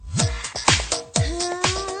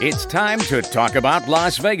It's time to talk about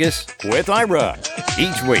Las Vegas with Ira.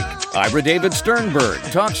 Each week, Ira David Sternberg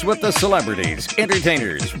talks with the celebrities,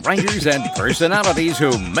 entertainers, writers, and personalities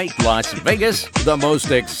who make Las Vegas the most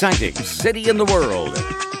exciting city in the world.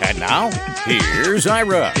 And now, here's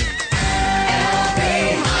Ira.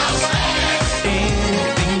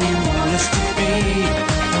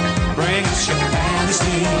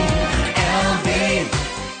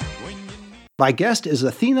 My guest is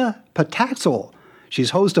Athena Pataxil.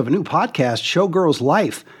 She's host of a new podcast, Showgirls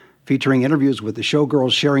Life, featuring interviews with the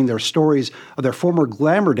showgirls sharing their stories of their former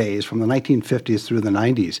glamour days from the 1950s through the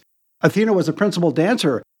 90s. Athena was a principal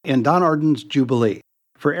dancer in Don Arden's Jubilee.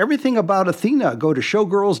 For everything about Athena, go to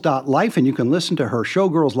showgirls.life and you can listen to her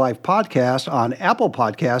Showgirls Life podcast on Apple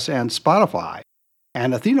Podcasts and Spotify.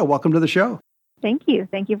 And Athena, welcome to the show. Thank you.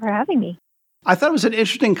 Thank you for having me. I thought it was an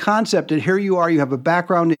interesting concept, and here you are, you have a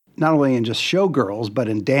background not only in just showgirls, but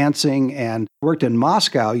in dancing, and worked in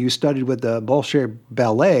Moscow. You studied with the Bolshoi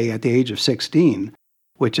Ballet at the age of 16,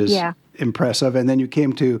 which is impressive. And then you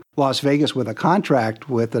came to Las Vegas with a contract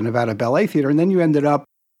with the Nevada Ballet Theater, and then you ended up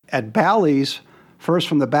at Bally's, first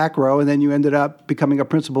from the back row, and then you ended up becoming a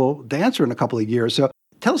principal dancer in a couple of years. So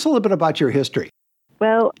tell us a little bit about your history.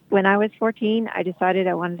 Well, when I was 14, I decided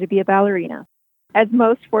I wanted to be a ballerina. As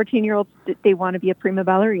most 14-year-olds, they want to be a prima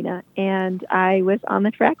ballerina, and I was on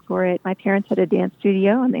the track for it. My parents had a dance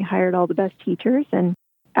studio, and they hired all the best teachers, and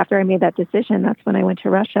after I made that decision, that's when I went to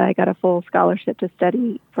Russia. I got a full scholarship to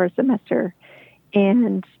study for a semester,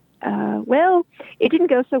 and, it didn't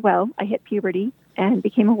go so well. I hit puberty and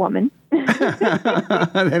became a woman. That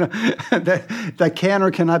can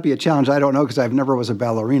or cannot be a challenge. I don't know because I've never was a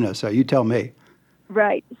ballerina, so you tell me.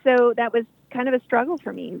 Right. So that was kind of a struggle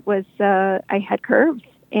for me. I had curves,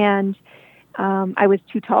 and I was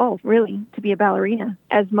too tall, really, to be a ballerina.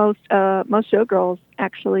 As most showgirls,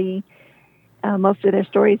 actually, most of their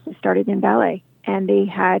stories started in ballet, and they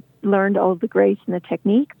had learned all of the grace and the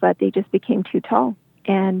technique, but they just became too tall.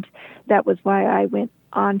 And that was why I went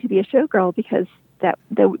on to be a showgirl, because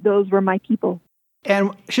those were my people.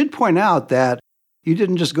 And I should point out that you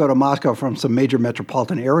didn't just go to Moscow from some major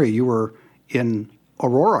metropolitan area. You were in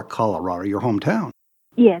Aurora, Colorado, your hometown.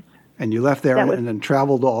 Yes. And you left there and then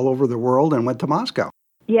traveled all over the world and went to Moscow.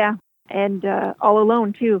 Yeah, and all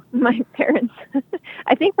alone, too. My parents,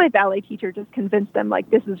 I think my ballet teacher just convinced them,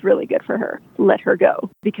 this is really good for her. Let her go.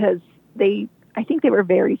 Because I think they were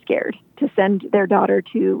very scared to send their daughter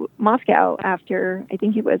to Moscow after, I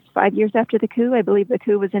think it was 5 years after the coup. I believe the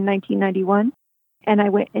coup was in 1991, and I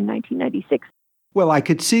went in 1996. Well, I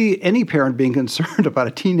could see any parent being concerned about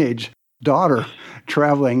a teenage daughter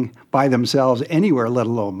traveling by themselves anywhere, let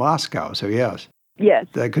alone Moscow. So yes. Yes.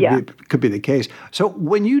 That could be the case. So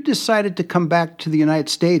when you decided to come back to the United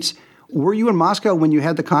States, were you in Moscow when you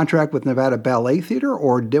had the contract with Nevada Ballet Theater,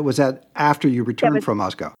 or was that after you returned from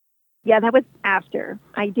Moscow? Yeah, that was after.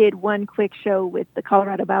 I did one quick show with the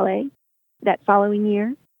Colorado Ballet that following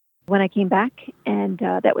year when I came back, and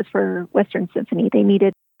that was for Western Symphony. They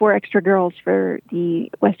needed 4 extra girls for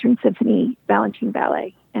the Western Symphony Balanchine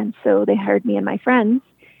Ballet. And so they hired me and my friends,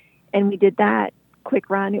 and we did that quick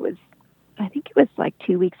run. I think it was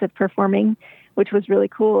 2 weeks of performing, which was really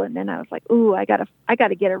cool. And then I was like, ooh, I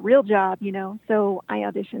gotta get a real job, So I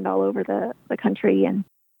auditioned all over the country. And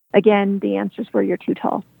again, the answers were, you're too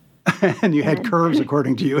tall. And you had curves,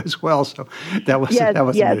 according to you, as well. So that was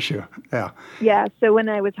an issue. Yeah. Yeah. So when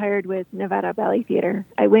I was hired with Nevada Ballet Theater,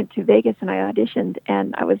 I went to Vegas and I auditioned,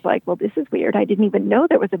 and I was like, well, this is weird. I didn't even know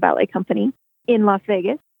there was a ballet company in Las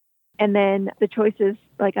Vegas. And then the choices,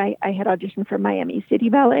 I had auditioned for Miami City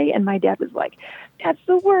Ballet, and my dad was like, that's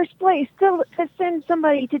the worst place to send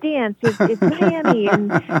somebody to dance is Miami.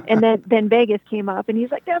 And then Vegas came up, and he's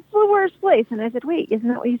like, that's the worst place. And I said, wait, isn't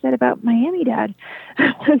that what you said about Miami, Dad?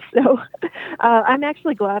 So I'm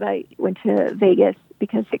actually glad I went to Vegas,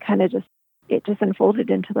 because it kind of just unfolded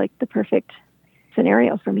into the perfect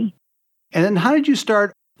scenario for me. And then how did you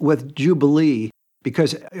start with Jubilee?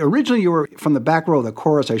 Because originally you were from the back row of the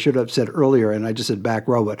chorus, I should have said earlier, and I just said back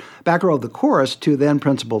row, but back row of the chorus to then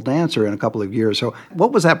principal dancer in a couple of years. So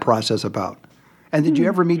what was that process about? And did you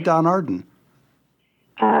ever meet Don Arden?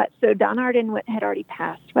 So Don Arden had already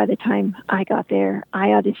passed by the time I got there. I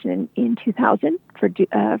auditioned in 2000 for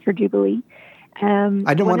Jubilee.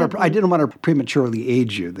 I didn't want to prematurely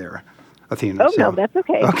age you there, Athena. Oh, no, that's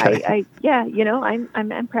okay. I'm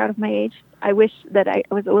proud of my age. I wish that I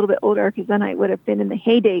was a little bit older, because then I would have been in the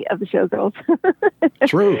heyday of the showgirls.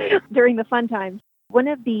 True. During the fun times. One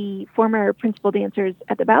of the former principal dancers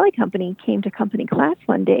at the ballet company came to company class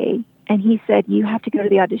one day, and he said, you have to go to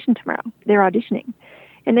the audition tomorrow. They're auditioning.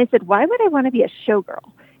 And they said, why would I want to be a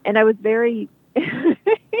showgirl? And I was very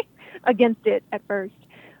against it at first.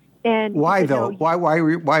 And why though?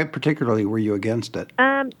 Why particularly were you against it?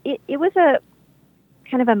 It was a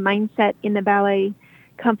kind of a mindset in the ballet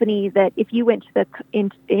company that if you went to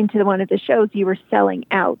into one of the shows, you were selling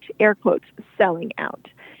out, air quotes, selling out.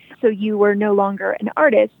 So you were no longer an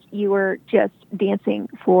artist, you were just dancing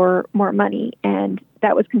for more money, and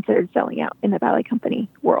that was considered selling out in the ballet company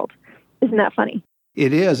world. Isn't that funny?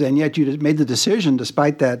 It is, and yet you made the decision,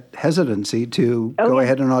 despite that hesitancy, to go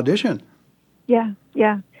ahead and audition. Yeah.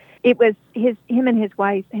 It was him and his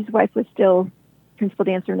wife. His wife was still principal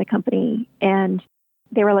dancer in the company, and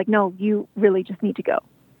they were like, no, you really just need to go.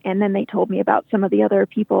 And then they told me about some of the other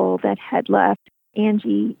people that had left.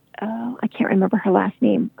 Angie, I can't remember her last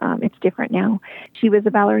name. It's different now. She was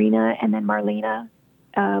a ballerina, and then Marlena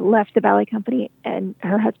left the ballet company, and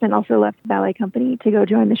her husband also left the ballet company to go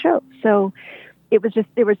join the show. So it was just,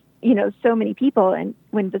 there was, so many people. And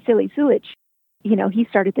when Vasily Sulich, he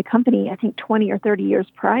started the company, I think 20 or 30 years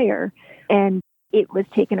prior, and it was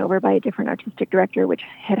taken over by a different artistic director, which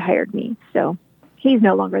had hired me. So he's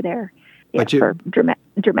no longer there for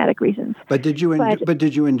dramatic reasons. But did you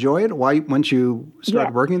enjoy it? Why, once you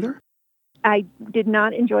started working there? I did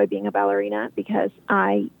not enjoy being a ballerina because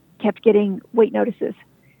I kept getting weight notices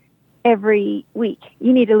every week.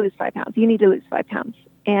 You need to lose 5 pounds. You need to lose 5 pounds.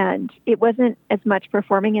 And it wasn't as much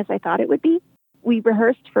performing as I thought it would be. We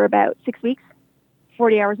rehearsed for about 6 weeks,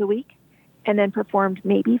 40 hours a week, and then performed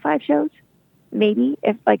maybe 5 shows, maybe,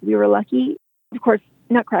 if we were lucky. Of course,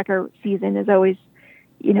 Nutcracker season is always,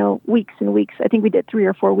 weeks and weeks. I think we did 3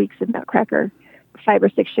 or 4 weeks of Nutcracker, 5 or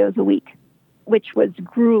 6 shows a week, which was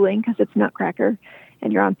grueling because it's Nutcracker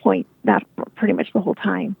and you're on point that pretty much the whole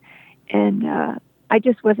time. And I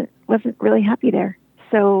just wasn't really happy there.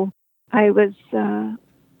 So I was,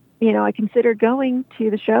 I considered going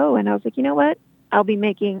to the show, and I was like, you know what? I'll be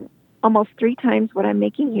making almost 3 times what I'm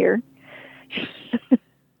making here.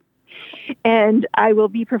 And I will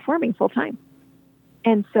be performing full time.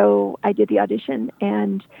 And so I did the audition,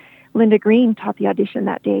 and Linda Green taught the audition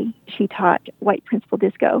that day. She taught White Principal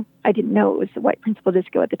Disco. I didn't know it was the White Principal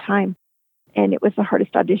Disco at the time. And it was the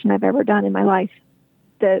hardest audition I've ever done in my life.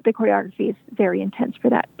 The choreography is very intense for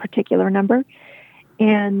that particular number.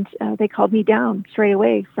 And they called me down straight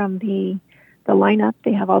away from the lineup.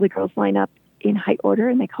 They have all the girls line up in height order,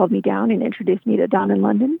 and they called me down and introduced me to Donna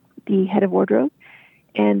London, the head of wardrobe.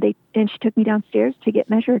 And she took me downstairs to get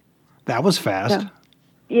measured. That was fast. So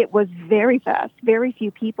it was very fast. Very few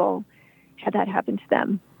people had that happen to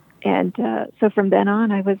them. And so from then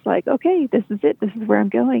on, I was like, okay, this is it. This is where I'm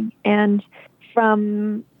going. And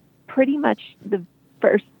from pretty much the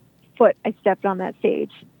first foot I stepped on that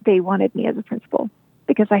stage, they wanted me as a principal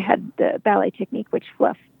because I had the ballet technique, which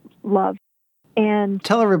Fluff loved. And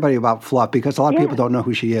tell everybody about Fluff, because a lot of people don't know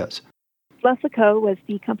who she is. Fluff Lecault was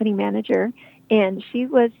the company manager, and she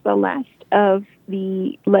was the last of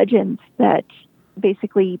the legends that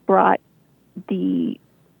basically brought the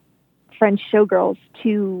French showgirls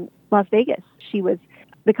to Las Vegas. She was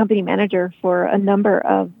the company manager for a number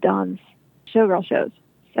of Don's showgirl shows.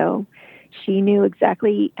 So she knew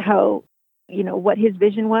exactly how, what his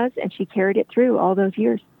vision was, and she carried it through all those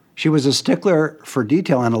years. She was a stickler for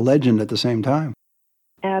detail and a legend at the same time.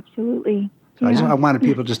 Absolutely. So I wanted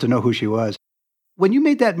people just to know who she was. When you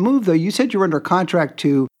made that move, though, you said you were under contract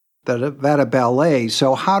to the Nevada Ballet.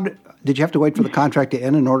 So did you have to wait for the contract to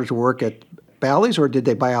end in order to work at ballets, or did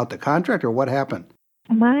they buy out the contract, or what happened?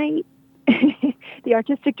 The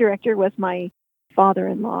artistic director was my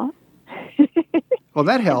father-in-law. Well,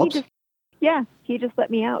 that helps. He just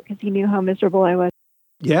let me out because he knew how miserable I was.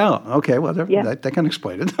 Yeah. Okay. Well, that can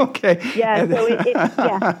explain it. Okay. Yeah. So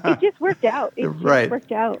it just worked out. It just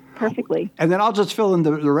worked out perfectly. And then I'll just fill in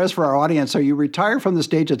the rest for our audience. So you retire from the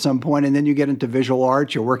stage at some point, and then you get into visual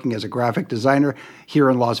arts. You're working as a graphic designer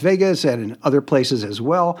here in Las Vegas and in other places as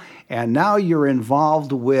well. And now you're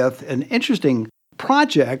involved with an interesting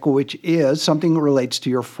project, which is something that relates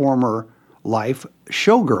to your former life,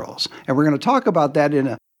 Showgirls. And we're going to talk about that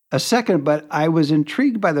in a second. But I was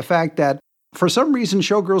intrigued by the fact that for some reason,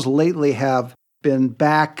 Showgirls lately have been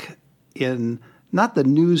back in, not the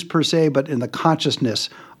news per se, but in the consciousness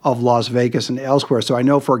of Las Vegas and elsewhere. So I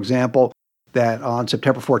know, for example, that on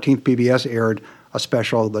September 14th, PBS aired a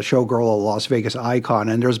special, The Showgirl, a Las Vegas Icon.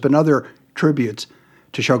 And there's been other tributes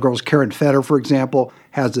to Showgirls. Karen Fetter, for example,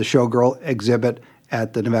 has the Showgirl exhibit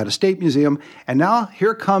at the Nevada State Museum. And now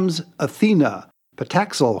here comes Athena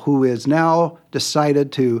Pataxel, who is now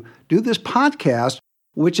decided to do this podcast,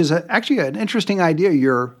 which is actually an interesting idea.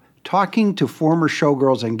 You're talking to former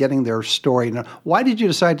showgirls and getting their story. Now, why did you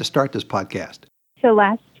decide to start this podcast? So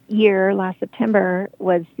last September,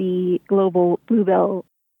 was the Global Bluebell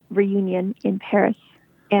reunion in Paris.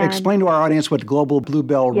 And explain to our audience what Global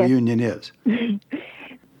Bluebell Reunion is.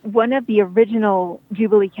 One of the original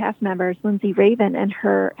Jubilee cast members, Lindsay Raven, and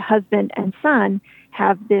her husband and son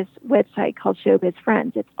have this website called Showbiz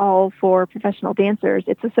Friends. It's all for professional dancers.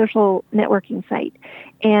 It's a social networking site.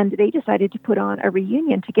 And they decided to put on a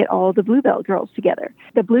reunion to get all the Bluebell girls together.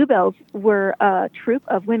 The Bluebells were a troupe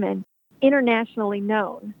of women internationally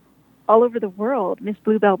known. All over the world, Miss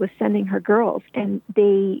Bluebell was sending her girls, and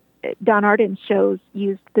Dawn Arden's shows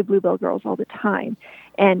used the Bluebell girls all the time.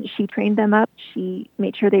 And she trained them up. She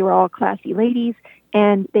made sure they were all classy ladies.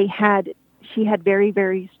 And she had very,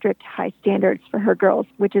 very strict high standards for her girls,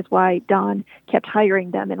 which is why Dawn kept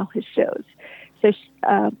hiring them in all his shows. So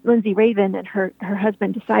Lindsay Raven and her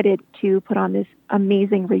husband decided to put on this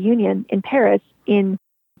amazing reunion in Paris in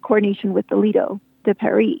coordination with the Lido de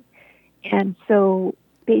Paris. And so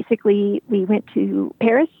basically we went to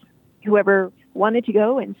Paris, whoever wanted to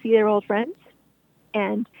go and see their old friends.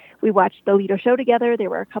 And we watched the Lido show together. There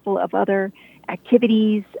were a couple of other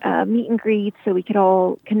activities, meet and greets, so we could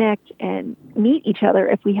all connect and meet each other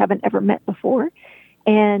if we haven't ever met before.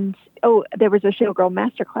 And, there was a Showgirl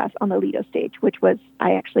Masterclass on the Lido stage,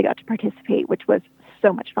 I actually got to participate, which was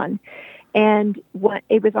so much fun. And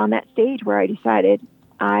it was on that stage where I decided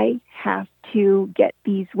I have to get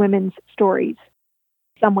these women's stories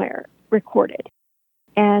somewhere recorded.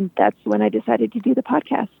 And that's when I decided to do the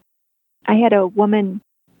podcast. I had a woman,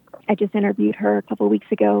 I just interviewed her a couple of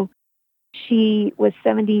weeks ago. She was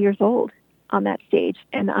 70 years old on that stage,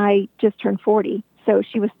 and I just turned 40. So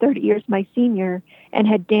she was 30 years my senior and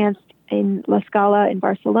had danced in La Scala in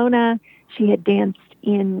Barcelona. She had danced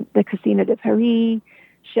in the Casino de Paris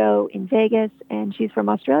show in Vegas, and she's from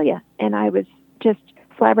Australia. And I was just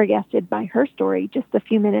flabbergasted by her story, just the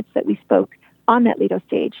few minutes that we spoke on that Lido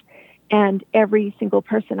stage. And every single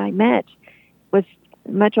person I met was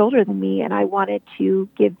much older than me, and I wanted to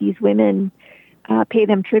give these women, pay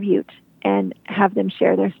them tribute and have them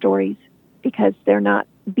share their stories because they're not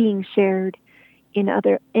being shared in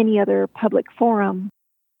any other public forum.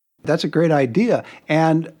 That's a great idea.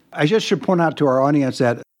 And I just should point out to our audience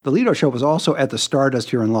that the Lido show was also at the Stardust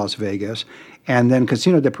here in Las Vegas, and then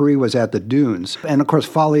Casino de Paris was at the Dunes, and of course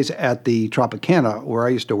Follies at the Tropicana, where I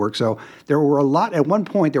used to work. So at one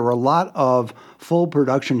point, there were a lot of full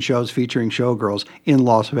production shows featuring showgirls in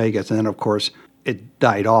Las Vegas, and then of course it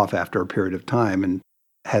died off after a period of time and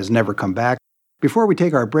has never come back. Before we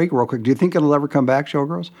take our break real quick, do you think it'll ever come back,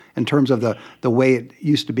 Showgirls, in terms of the way it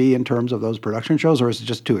used to be in terms of those production shows, or is it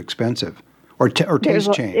just too expensive? Or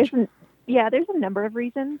taste change? There's a number of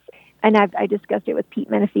reasons, and I discussed it with Pete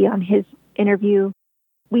Menefee on his interview.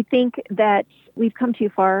 We think that we've come too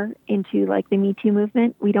far into the Me Too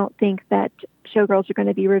movement. We don't think that showgirls are going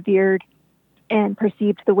to be revered and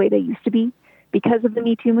perceived the way they used to be because of the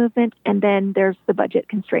Me Too movement. And then there's the budget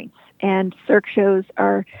constraints. And Cirque shows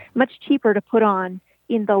are much cheaper to put on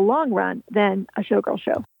in the long run than a showgirl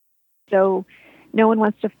show. So no one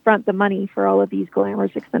wants to front the money for all of these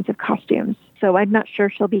glamorous, expensive costumes. So I'm not sure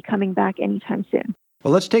she'll be coming back anytime soon.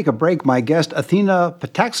 Well, let's take a break. My guest, Athena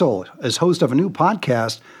Pataxel, is host of a new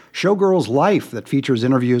podcast, Showgirls Life, that features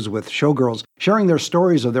interviews with showgirls sharing their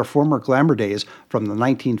stories of their former glamour days from the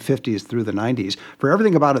 1950s through the 90s. For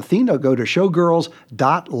everything about Athena, go to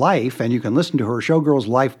showgirls.life, and you can listen to her Showgirls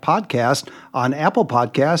Life podcast on Apple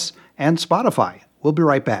Podcasts and Spotify. We'll be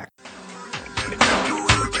right back.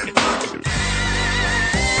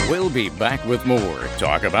 We'll be back with more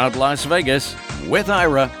Talk About Las Vegas with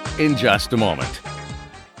Ira in just a moment.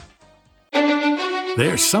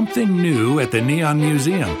 There's something new at the Neon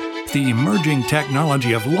Museum. The emerging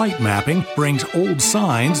technology of light mapping brings old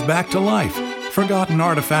signs back to life. Forgotten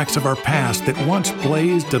artifacts of our past that once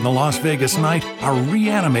blazed in the Las Vegas night are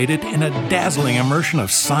reanimated in a dazzling immersion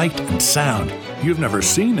of sight and sound. You've never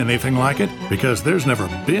seen anything like it because there's never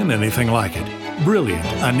been anything like it. Brilliant,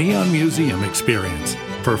 a Neon Museum experience.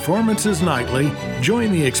 Performances nightly.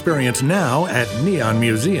 Join the experience now at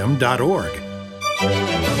neonmuseum.org.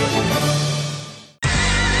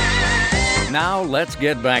 Now let's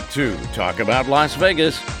get back to Talk About Las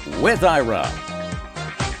Vegas with Ira.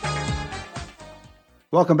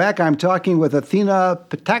 Welcome back. I'm talking with Athena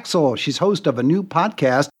Pataxel. She's host of a new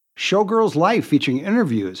podcast, Showgirls Life, featuring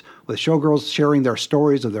interviews with showgirls sharing their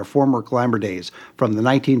stories of their former glamour days from the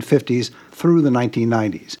 1950s through the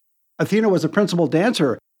 1990s. Athena was a principal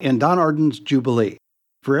dancer in Dawn Arden's Jubilee.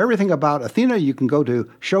 For everything about Athena, you can go to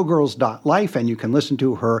showgirls.life, and you can listen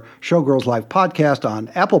to her Showgirls Life podcast on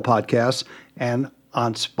Apple Podcasts and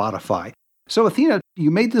on Spotify. So, Athena,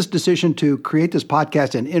 you made this decision to create this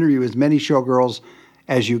podcast and interview as many showgirls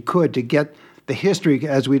as you could to get the history,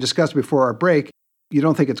 as we discussed before our break. you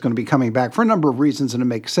don't think it's going to be coming back for a number of reasons, and it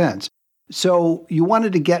makes sense. So you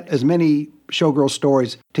wanted to get as many showgirl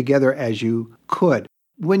stories together as you could.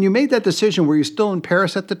 When you made that decision, were you still in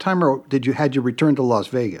Paris at the time, or had you returned to Las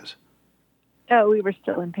Vegas? Oh, we were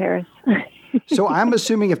still in Paris. So I'm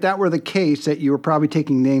assuming if that were the case, that you were probably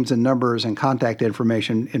taking names and numbers and contact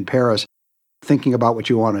information in Paris, thinking about what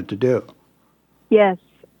you wanted to do. Yes,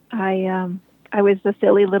 I was a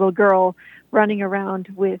silly little girl running around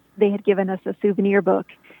they had given us a souvenir book,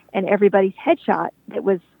 and everybody's headshot that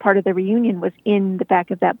was part of the reunion was in the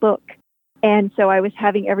back of that book. And so I was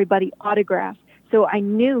having everybody autograph. So I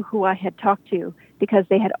knew who I had talked to because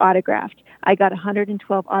they had autographed. I got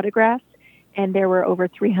 112 autographs, and there were over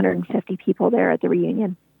 350 people there at the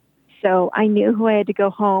reunion. So I knew who I had to go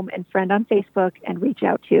home and friend on Facebook and reach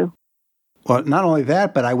out to. Well, not only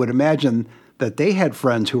that, but I would imagine that they had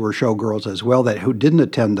friends who were showgirls as well who didn't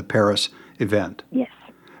attend the Paris event. Yes.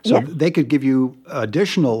 So yes. They could give you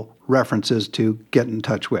additional references to get in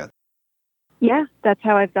touch with. Yeah, that's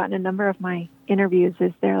how I've gotten a number of my interviews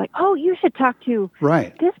is they're like, oh, you should talk to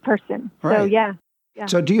this person. Right. So, yeah.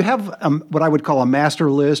 So do you have what I would call a master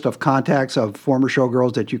list of contacts of former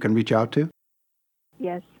showgirls that you can reach out to?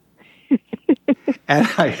 Yes. And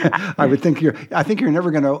I would think you're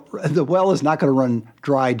never going to, the well is not going to run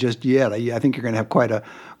dry just yet. I think you're going to have quite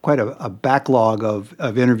a backlog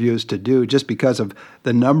of interviews to do just because of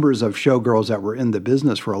the numbers of showgirls that were in the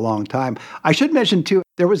business for a long time. I should mention too,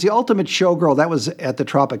 there was the Ultimate Showgirl that was at the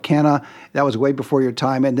Tropicana. That was way before your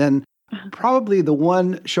time. And then probably the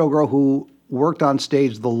one showgirl who worked on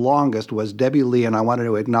stage the longest was Debbie Lee, and I wanted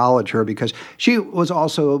to acknowledge her because she was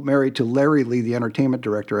also married to Larry Lee, the entertainment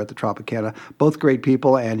director at the Tropicana, both great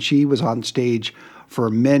people, and she was on stage for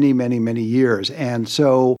many, many, many years. And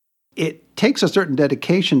so it takes a certain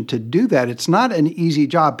dedication to do that. It's not an easy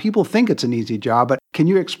job. People think it's an easy job, but can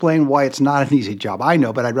you explain why it's not an easy job? I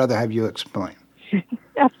know, but I'd rather have you explain.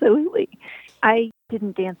 Absolutely. I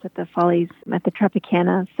didn't dance at the Follies at the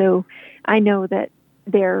Tropicana, so I know that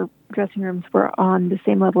their dressing rooms were on the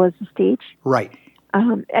same level as the stage. Right.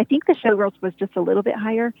 I think the Showgirls was just a little bit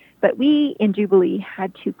higher, but we in Jubilee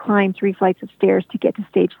had to climb 3 flights of stairs to get to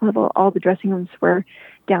stage level. All the dressing rooms were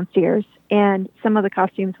downstairs, and some of the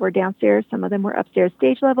costumes were downstairs, some of them were upstairs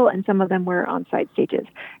stage level, and some of them were on side stages.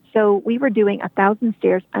 So we were doing 1,000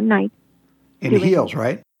 stairs a night. In heels,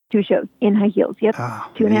 right? 2 shows in high heels, yep.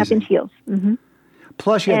 2.5-inch heels. Mm-hmm.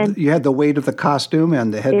 Plus, you had the weight of the costume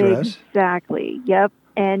and the headdress. Exactly. Yep.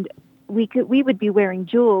 And we would be wearing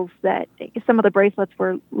jewels that some of the bracelets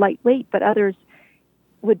were lightweight, but others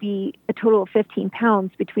would be a total of 15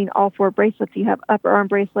 pounds between all 4 bracelets. You have upper arm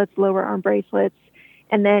bracelets, lower arm bracelets,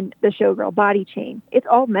 and then the showgirl body chain. It's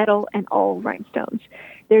all metal and all rhinestones.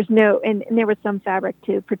 There's and there was some fabric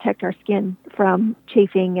to protect our skin from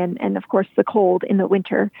chafing and of course the cold in the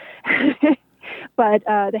winter. But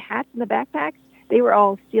the hats and the backpacks, they were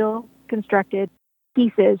all steel constructed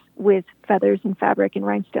pieces with feathers and fabric and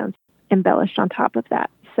rhinestones embellished on top of that.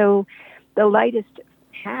 So the lightest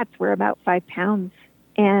hats were about 5 pounds.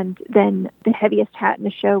 And then the heaviest hat in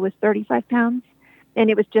the show was 35 pounds. And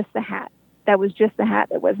it was just the hat. That was just the hat.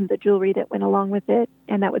 That wasn't the jewelry that went along with it.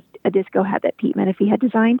 And that was a disco hat that Pete Menefee had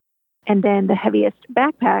designed. And then the heaviest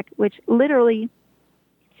backpack, which literally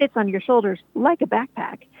sits on your shoulders like a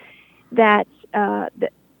backpack, that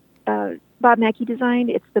Bob Mackie designed.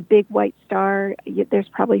 It's the big white star. There's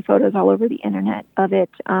probably photos all over the internet of it.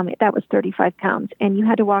 That was 35 pounds. And you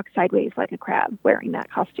had to walk sideways like a crab wearing that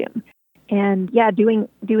costume. And yeah, doing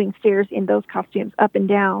stairs in those costumes up and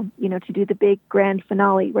down, to do the big grand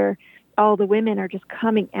finale where all the women are just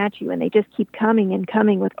coming at you and they just keep coming and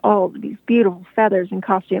coming with all these beautiful feathers and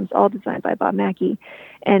costumes, all designed by Bob Mackie.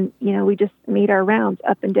 And, we just made our rounds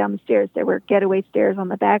up and down the stairs. There were getaway stairs on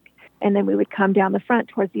the back, and then we would come down the front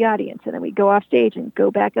towards the audience, and then we'd go off stage and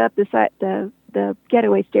go back up the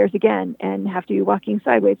getaway stairs again and have to be walking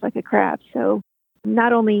sideways like a crab. So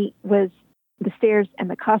not only was the stairs and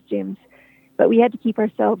the costumes, but we had to keep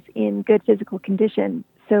ourselves in good physical condition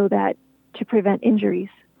so that to prevent injuries.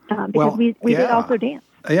 Because we did also dance.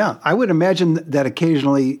 Yeah, I would imagine that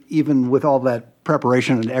occasionally, even with all that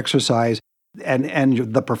preparation and exercise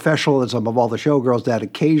and the professionalism of all the showgirls, that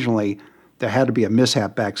occasionally there had to be a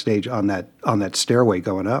mishap backstage on that stairway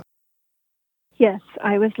going up. Yes,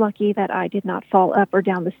 I was lucky that I did not fall up or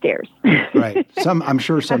down the stairs. Right. I'm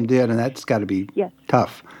sure some did, and that's got to be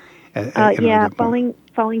tough.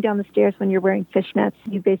 Falling down the stairs when you're wearing fishnets,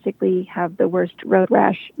 you basically have the worst road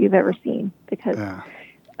rash you've ever seen because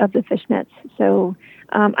of the fishnets. So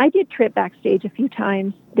I did trip backstage a few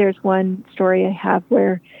times. There's one story I have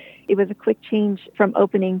where It was a quick change from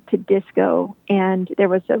opening to disco, and there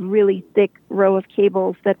was a really thick row of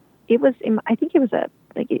cables that I think it was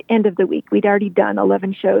end of the week. We'd already done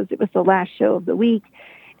 11 shows. It was the last show of the week.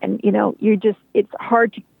 And, it's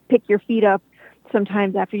hard to pick your feet up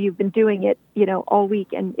sometimes after you've been doing it, all week,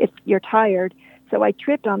 and if you're tired. So I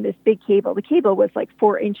tripped on this big cable. The cable was like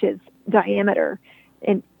 4 inches diameter,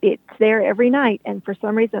 and it's there every night. And for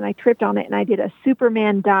some reason, I tripped on it, and I did a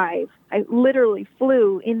Superman dive. I literally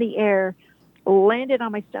flew in the air, landed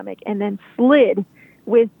on my stomach, and then slid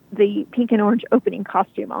with the pink and orange opening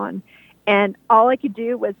costume on. And all I could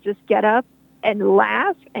do was just get up and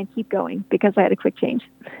laugh and keep going because I had a quick change.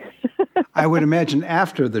 I would imagine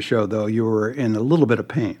after the show, though, you were in a little bit of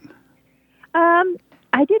pain.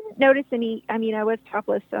 I didn't notice any. I mean, I was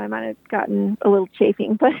topless, so I might have gotten a little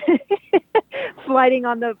chafing, but sliding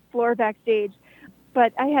on the floor backstage.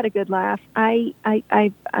 But I had a good laugh.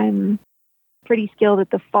 I'm pretty skilled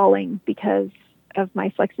at the falling because of my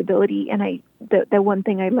flexibility. And the one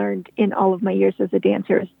thing I learned in all of my years as a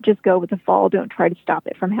dancer is just go with the fall. Don't try to stop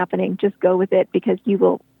it from happening. Just go with it, because you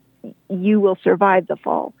will survive the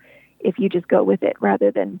fall if you just go with it rather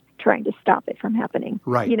than trying to stop it from happening.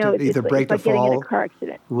 Right. Either break the fall. Getting in a car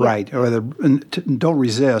accident. Right. Yeah. Or don't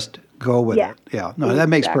resist. Go with it. Yeah. No, that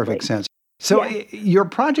makes perfect sense. So your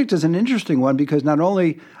project is an interesting one because not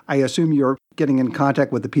only, I assume, you're getting in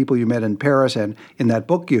contact with the people you met in Paris and in that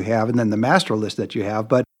book you have and then the master list that you have,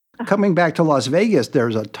 but coming back to Las Vegas,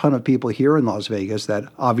 there's a ton of people here in Las Vegas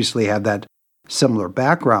that obviously have that similar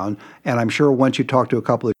background. And I'm sure once you talk to a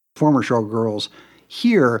couple of former showgirls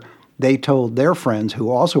here, they told their friends who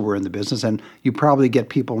also were in the business, and you probably get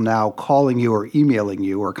people now calling you or emailing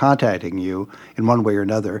you or contacting you in one way or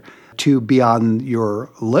another to be on your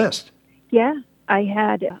list. Yeah, I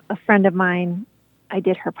had a friend of mine, I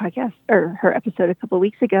did her podcast or her episode a couple of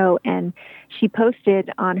weeks ago, and she posted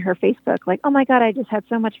on her Facebook like, oh my God, I just had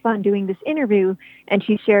so much fun doing this interview. And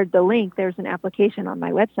she shared the link. There's an application on my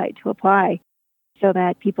website to apply so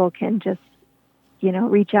that people can just,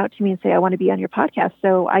 reach out to me and say, I want to be on your podcast.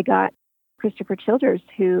 So I got Christopher Childers,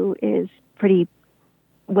 who is pretty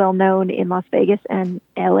well known in Las Vegas and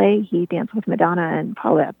LA. He danced with Madonna and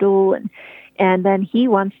Paula Abdul, and then he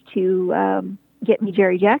wants to get me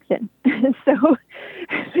Jerry Jackson. So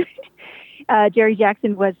Jerry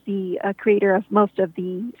Jackson was the creator of most of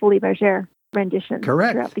the Folies Bergère renditions.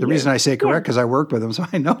 Correct. The reason I say correct because I worked with him, so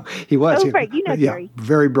I know he was. Oh, right. Jerry.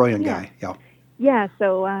 Very brilliant guy. Yeah. Yeah.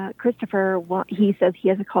 So Christopher, he says he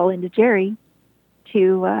has a call into Jerry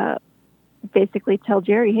to basically tell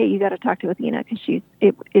Jerry, hey, you got to talk to Athena because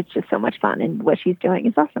it's just so much fun and what she's doing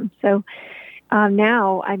is awesome. So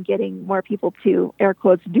now I'm getting more people to, air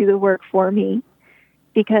quotes, do the work for me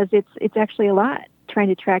because it's actually a lot trying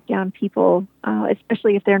to track down people,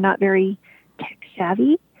 especially if they're not very tech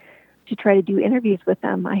savvy, to try to do interviews with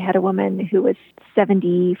them. I had a woman who was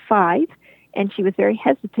 75 and she was very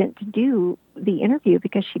hesitant to do the interview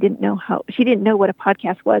because she didn't know what a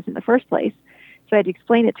podcast was in the first place. So I had to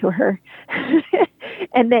explain it to her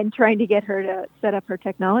and then trying to get her to set up her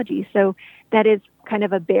technology. So that is kind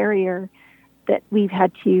of a barrier that we've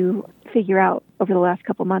had to figure out over the last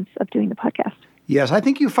couple months of doing the podcast. Yes, I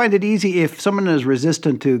think you find it easy if someone is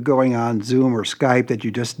resistant to going on Zoom or Skype that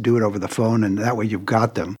you just do it over the phone and that way you've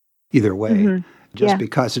got them either way. Mm-hmm.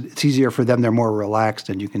 Because it's easier for them, they're more relaxed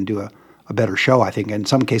and you can do a better show, I think, in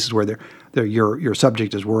some cases where your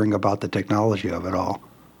subject is worrying about the technology of it all.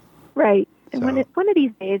 Right. And one of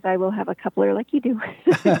these days I will have a coupler like you do.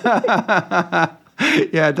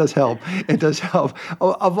 Yeah, it does help. It does help.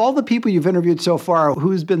 Of all the people you've interviewed so far,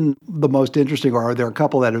 who's been the most interesting, or are there a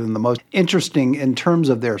couple that have been the most interesting in terms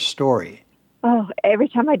of their story? Oh, every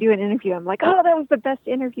time I do an interview, I'm like, oh, that was the best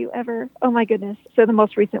interview ever. Oh, my goodness. So the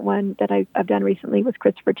most recent one that I've done recently was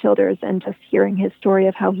Christopher Childers, and just hearing his story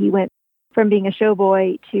of how he went from being a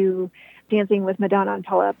showboy to dancing with Madonna and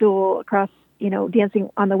Paula Abdul across, dancing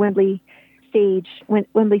on the Wembley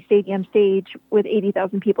Stadium stage with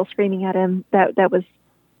 80,000 people screaming at him. That was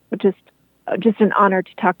just an honor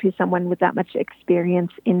to talk to someone with that much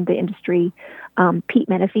experience in the industry. Pete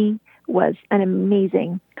Menefee was an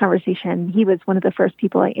amazing conversation. He was one of the first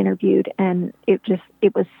people I interviewed, and it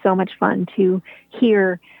was so much fun to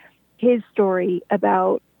hear his story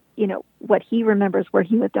about, what he remembers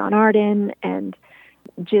working with Don Arden and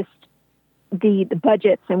just the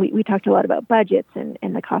budgets. And we talked a lot about budgets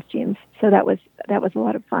and the costumes. So that was a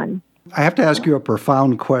lot of fun. I have to ask you a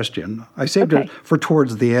profound question. I saved it for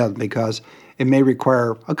towards the end because it may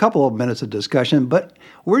require a couple of minutes of discussion, but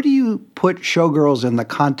where do you put Showgirls in the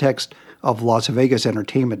context of Las Vegas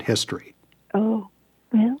entertainment history? Oh,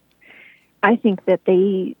 well, I think that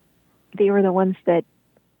they were the ones that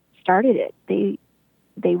started it.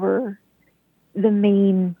 They were the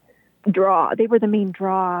main draw. They were the main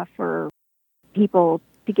draw for people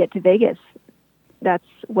to get to Vegas. That's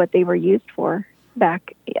what they were used for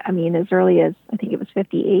back, as early as, I think it was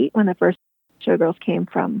 58 when the first showgirls came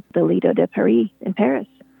from the Lido de Paris in Paris.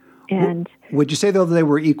 And would you say, though, they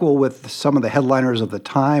were equal with some of the headliners of the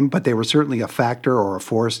time, but they were certainly a factor or a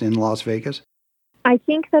force in Las Vegas? I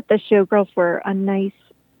think that the showgirls were a nice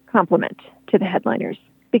complement to the headliners,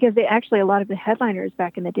 because a lot of the headliners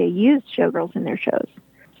back in the day used showgirls in their shows.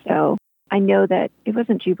 So I know that it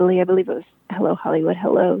wasn't Jubilee. I believe it was Hello Hollywood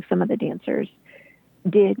Hello. Some of the dancers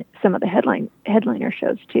did some of the headliner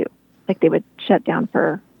shows too. Like they would shut down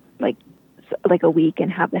for like a week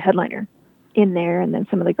and have the headliner in there, and then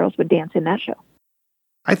some of the girls would dance in that show.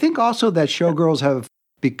 I think also that showgirls have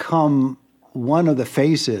become one of the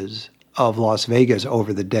faces of Las Vegas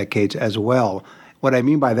over the decades as well. What I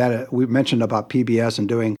mean by that, we mentioned about PBS and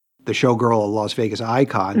doing the showgirl, a Las Vegas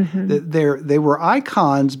icon. Mm-hmm. They were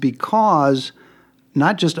icons because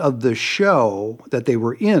not just of the show that they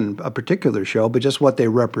were in, a particular show, but just what they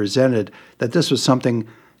represented, that this was something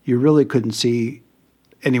you really couldn't see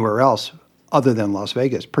anywhere else other than Las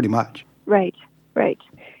Vegas, pretty much. Right.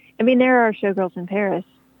 I mean, there are showgirls in Paris,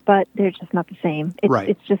 but they're just not the same.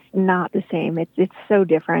 It's just not the same. It's so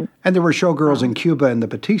different. And there were showgirls in Cuba in the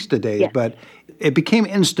Batista days, yes. But it became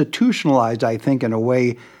institutionalized, I think, in a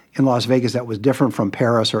way in Las Vegas that was different from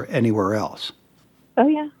Paris or anywhere else. Oh,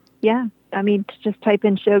 yeah. I mean, just type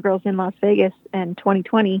in showgirls in Las Vegas and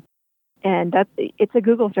 2020, and it's a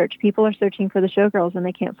Google search. People are searching for the showgirls, and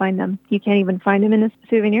they can't find them. You can't even find them in a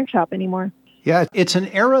souvenir shop anymore. Yeah, it's an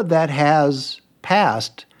era that has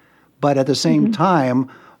passed, but at the same mm-hmm.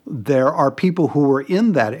 time, there are people who were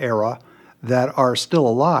in that era that are still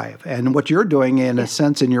alive. And what you're doing, in a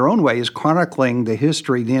sense, in your own way, is chronicling the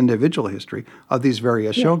history, the individual history of these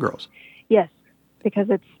various showgirls. Yes, because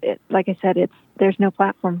like I said, there's no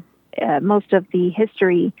platform. Most of the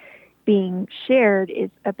history being shared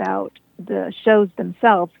is about the shows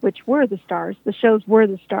themselves, which were the stars. The shows were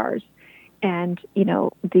the stars. And,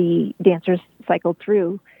 the dancers cycled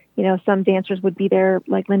through. Some dancers would be there,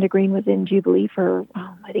 like Linda Green was in Jubilee for,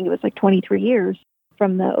 I think it was like 23 years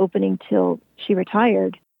from the opening till she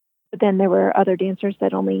retired. But then there were other dancers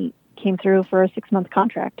that only came through for a 6-month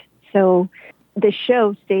contract. So the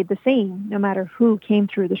show stayed the same no matter who came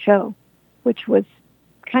through the show, which was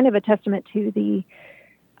kind of a testament to the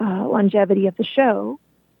longevity of the show.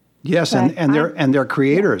 Yes, and their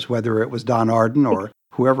creators, whether it was Don Arden or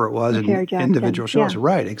whoever it was in individual shows. Yeah.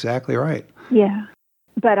 Right, exactly right. Yeah.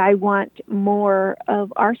 But I want more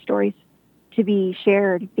of our stories to be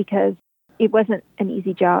shared, because it wasn't an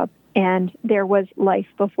easy job. And there was life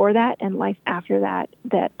before that and life after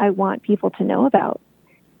that I want people to know about.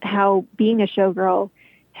 How being a showgirl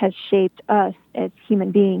has shaped us as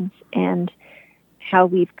human beings, and how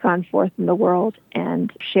we've gone forth in the world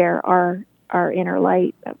and share our inner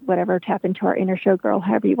light, whatever, tap into our inner showgirl,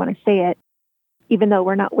 however you want to say it. Even though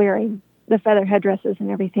we're not wearing the feather headdresses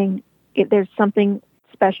and everything, there's something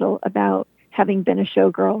special about having been a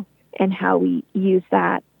showgirl and how we use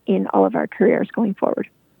that in all of our careers going forward.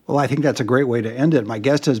 Well, I think that's a great way to end it. My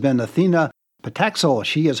guest has been Athena Pataxil.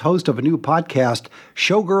 She is host of a new podcast,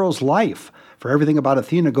 Showgirls Life. For everything about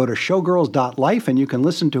Athena, go to showgirls.life, and you can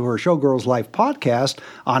listen to her Showgirls Life podcast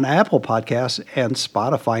on Apple Podcasts and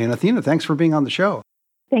Spotify. And Athena, thanks for being on the show.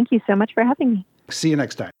 Thank you so much for having me. See you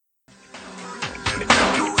next time.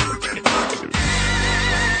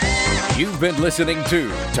 You've been listening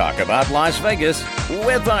to Talk About Las Vegas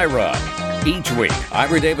with Ira. Each week,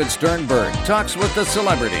 Ira David Sternberg talks with the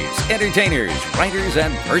celebrities, entertainers, writers,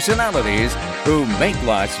 and personalities who make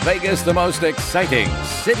Las Vegas the most exciting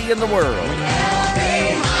city in the world.